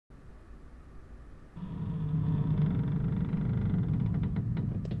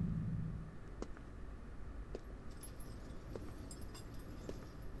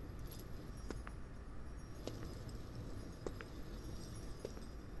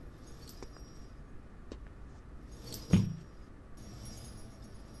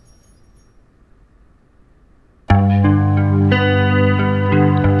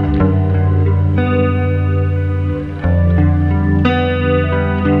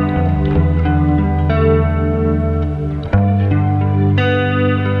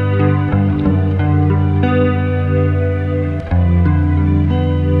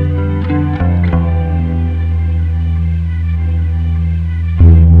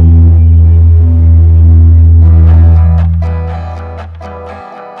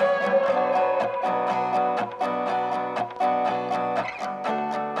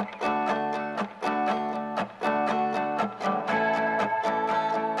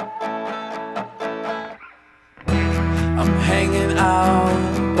I'm hanging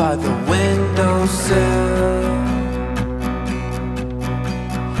out by the windowsill.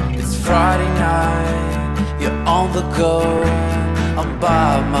 It's Friday night, you're on the go, I'm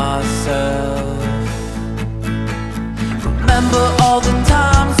by myself. Remember all the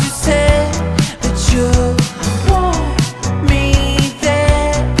times you said that you want me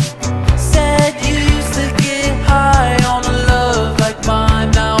there. Said you used to get high on a love like mine.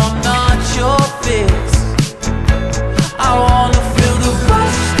 Now I'm not your fix. I wanna feel the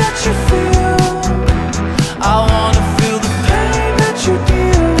rush that you feel. I wanna feel the pain that you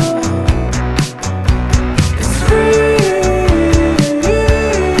deal. It's free.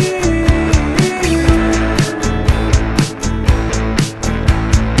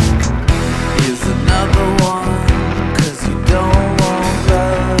 Here's another one, 'cause you don't want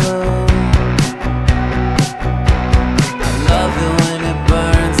love. I love it when it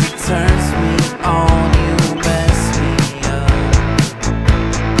burns, it turns me on, you mess me up.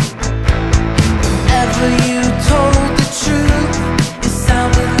 Whenever you told the truth, it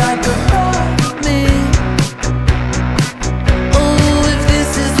sounded like about me. Oh, if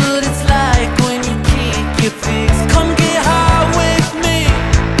this is what it's like when you kick your fix, come get high with me.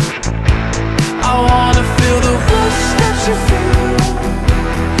 I wanna feel the rush that you feel.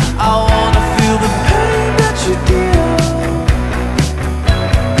 I wanna feel the pain that you deal.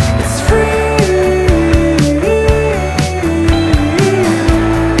 It's free.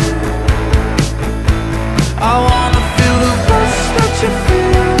 I wanna feel the rush that you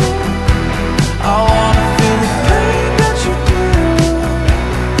feel. I wanna feel the pain that you deal.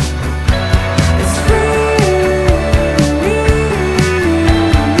 It's free.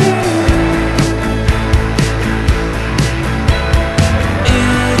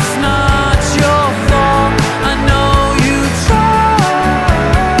 It's not your fault, I know you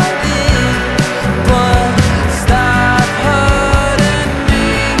tried it, but stop hurting me,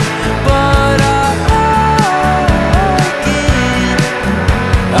 but I like it.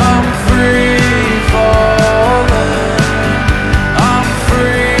 I'm free falling, I'm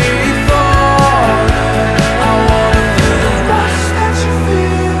free falling. I wanna feel the rush that you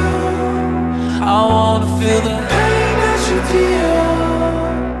feel. I wanna feel the pain that you deal.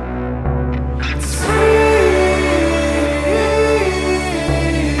 It's free.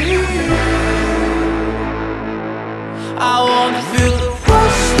 I wanna feel the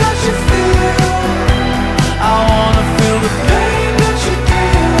rush that you feel. I wanna feel the pain that you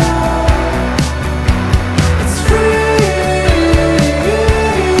deal. It's free.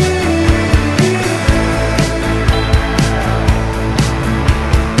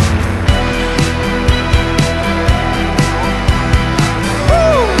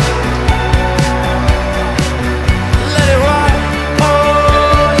 Woo! Let it rock.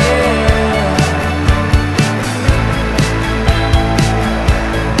 Oh yeah.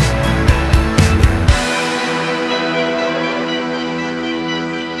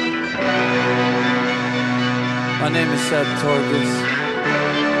 My name is Seb Torgus.